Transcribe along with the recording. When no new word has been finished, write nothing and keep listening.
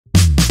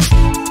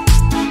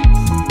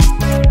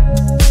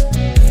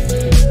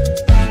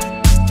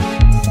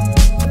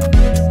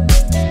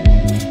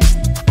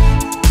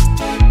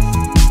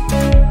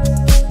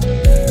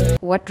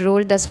What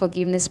role does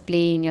forgiveness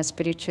play in your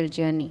spiritual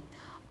journey?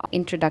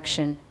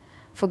 Introduction.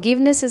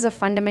 Forgiveness is a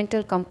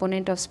fundamental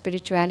component of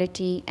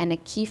spirituality and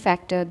a key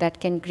factor that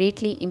can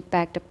greatly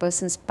impact a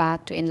person's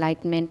path to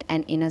enlightenment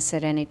and inner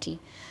serenity.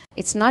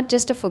 It's not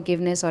just a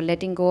forgiveness or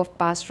letting go of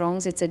past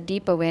wrongs, it's a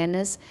deep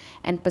awareness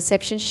and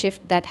perception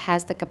shift that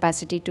has the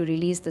capacity to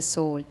release the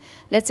soul.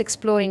 Let's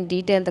explore in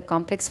detail the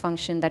complex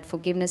function that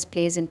forgiveness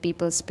plays in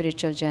people's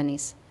spiritual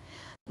journeys.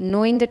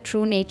 Knowing the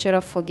true nature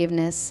of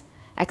forgiveness,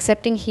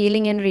 accepting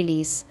healing and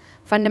release.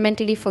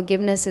 Fundamentally,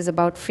 forgiveness is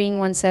about freeing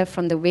oneself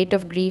from the weight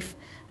of grief,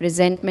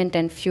 resentment,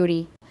 and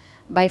fury.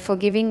 By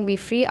forgiving, we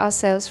free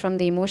ourselves from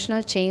the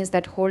emotional chains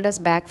that hold us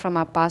back from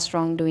our past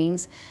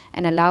wrongdoings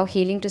and allow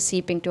healing to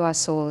seep into our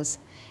souls.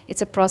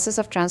 It's a process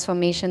of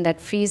transformation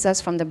that frees us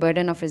from the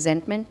burden of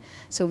resentment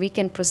so we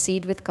can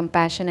proceed with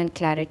compassion and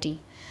clarity.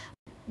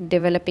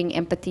 Developing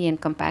empathy and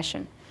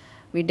compassion.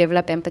 We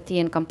develop empathy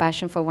and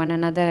compassion for one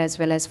another as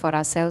well as for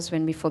ourselves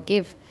when we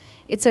forgive.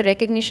 It's a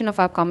recognition of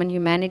our common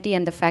humanity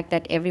and the fact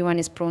that everyone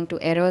is prone to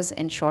errors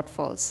and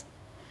shortfalls.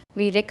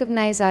 We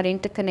recognize our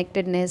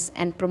interconnectedness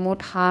and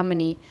promote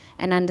harmony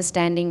and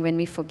understanding when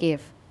we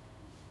forgive.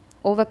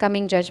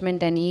 Overcoming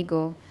judgment and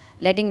ego.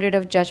 Letting rid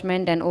of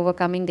judgment and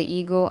overcoming the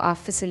ego are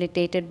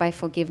facilitated by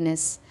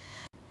forgiveness.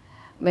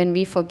 When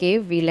we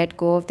forgive, we let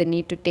go of the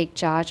need to take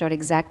charge or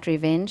exact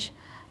revenge.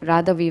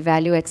 Rather, we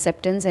value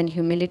acceptance and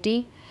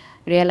humility,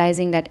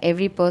 realizing that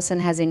every person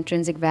has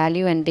intrinsic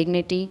value and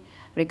dignity,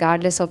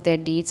 regardless of their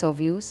deeds or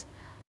views.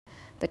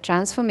 The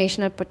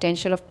transformational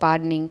potential of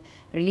pardoning,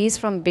 release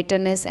from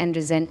bitterness and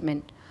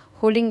resentment.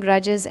 Holding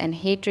grudges and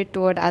hatred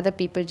toward other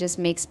people just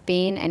makes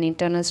pain and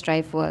internal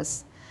strife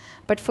worse.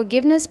 But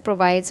forgiveness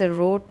provides a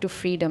road to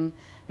freedom,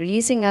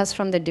 releasing us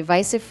from the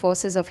divisive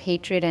forces of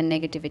hatred and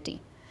negativity.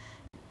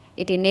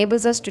 It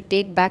enables us to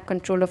take back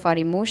control of our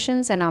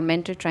emotions and our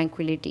mental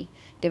tranquility,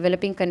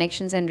 developing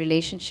connections and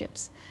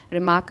relationships.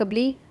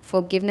 Remarkably,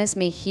 forgiveness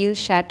may heal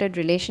shattered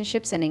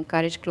relationships and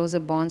encourage closer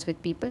bonds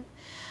with people.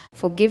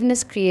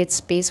 Forgiveness creates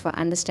space for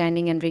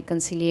understanding and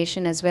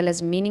reconciliation as well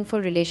as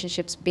meaningful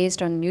relationships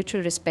based on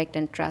mutual respect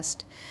and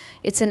trust.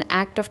 It's an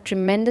act of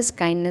tremendous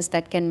kindness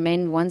that can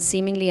mend one's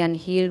seemingly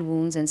unhealed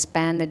wounds and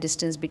span the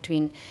distance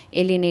between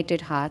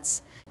alienated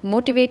hearts,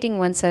 motivating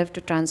oneself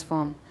to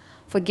transform.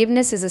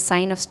 Forgiveness is a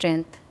sign of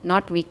strength,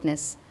 not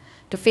weakness.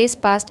 To face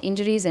past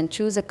injuries and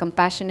choose a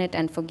compassionate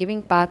and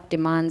forgiving path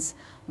demands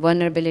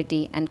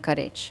vulnerability and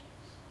courage.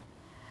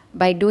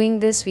 By doing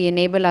this, we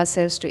enable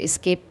ourselves to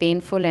escape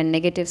painful and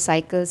negative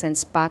cycles and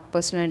spark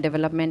personal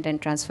development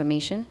and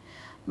transformation.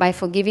 By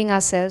forgiving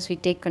ourselves, we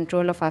take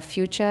control of our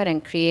future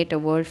and create a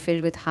world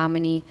filled with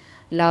harmony,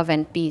 love,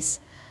 and peace,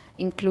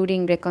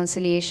 including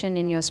reconciliation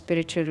in your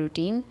spiritual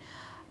routine,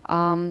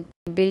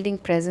 building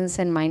presence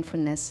and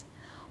mindfulness.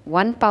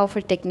 One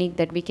powerful technique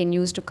that we can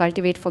use to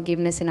cultivate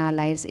forgiveness in our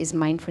lives is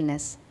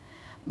mindfulness.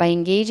 By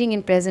engaging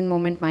in present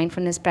moment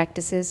mindfulness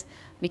practices,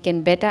 we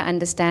can better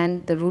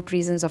understand the root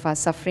reasons of our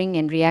suffering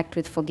and react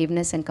with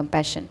forgiveness and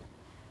compassion.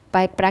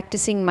 By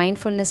practicing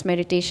mindfulness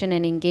meditation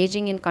and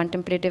engaging in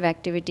contemplative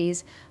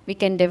activities, we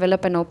can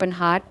develop an open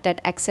heart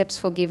that accepts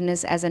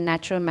forgiveness as a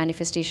natural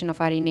manifestation of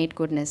our innate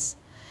goodness.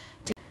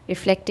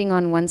 Reflecting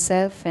on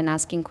oneself and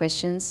asking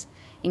questions,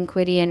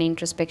 inquiry and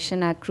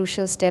introspection are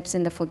crucial steps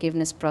in the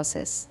forgiveness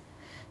process.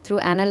 Through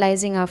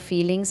analyzing our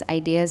feelings,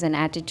 ideas, and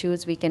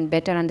attitudes, we can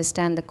better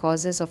understand the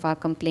causes of our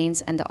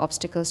complaints and the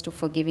obstacles to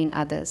forgiving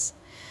others.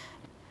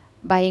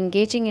 By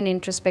engaging in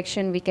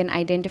introspection, we can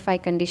identify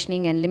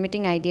conditioning and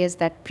limiting ideas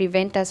that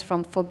prevent us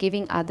from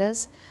forgiving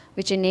others,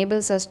 which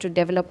enables us to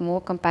develop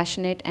more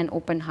compassionate and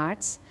open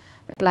hearts,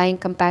 applying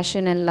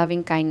compassion and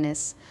loving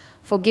kindness.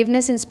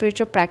 Forgiveness in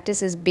spiritual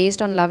practice is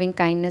based on loving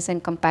kindness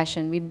and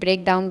compassion. We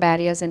break down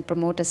barriers and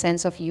promote a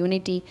sense of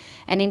unity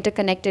and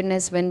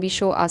interconnectedness when we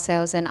show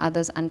ourselves and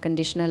others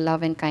unconditional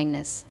love and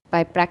kindness.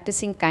 By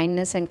practicing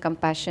kindness and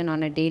compassion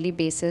on a daily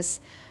basis,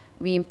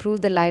 we improve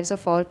the lives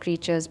of all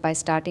creatures by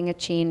starting a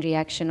chain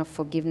reaction of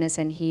forgiveness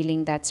and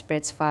healing that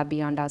spreads far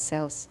beyond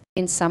ourselves.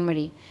 In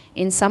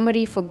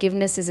summary,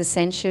 forgiveness is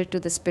essential to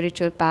the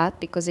spiritual path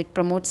because it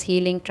promotes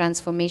healing,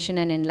 transformation,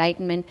 and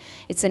enlightenment.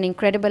 It's an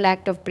incredible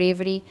act of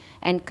bravery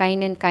and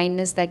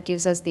kindness that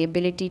gives us the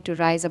ability to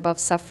rise above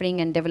suffering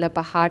and develop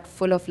a heart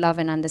full of love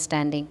and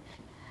understanding.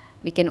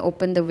 We can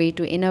open the way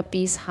to inner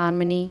peace,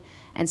 harmony,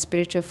 and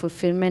spiritual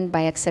fulfillment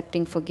by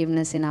accepting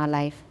forgiveness in our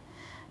life.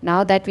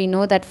 Now that we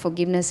know that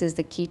forgiveness is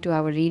the key to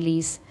our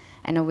release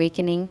and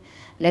awakening,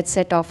 let's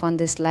set off on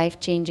this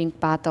life-changing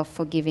path of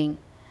forgiving.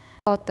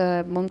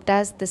 Author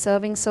Mumtaz, the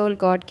serving soul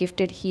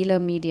God-gifted healer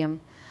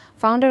medium,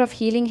 founder of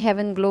Healing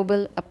Heaven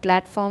Global, a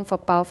platform for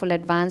powerful,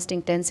 advanced,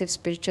 intensive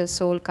spiritual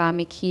soul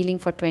karmic healing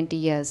for 20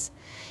 years.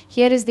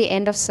 Here is the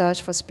end of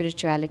search for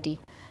spirituality.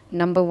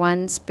 Number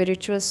 1,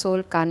 Spiritual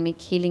Soul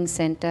Karmic Healing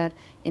Center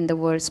in the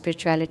world,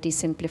 Spirituality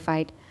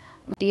Simplified.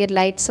 Dear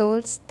light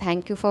souls,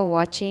 thank you for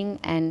watching,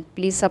 and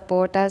please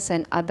support us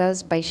and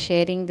others by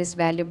sharing this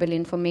valuable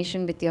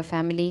information with your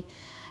family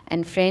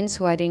and friends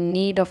who are in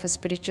need of a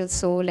spiritual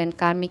soul and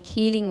karmic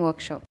healing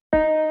workshop.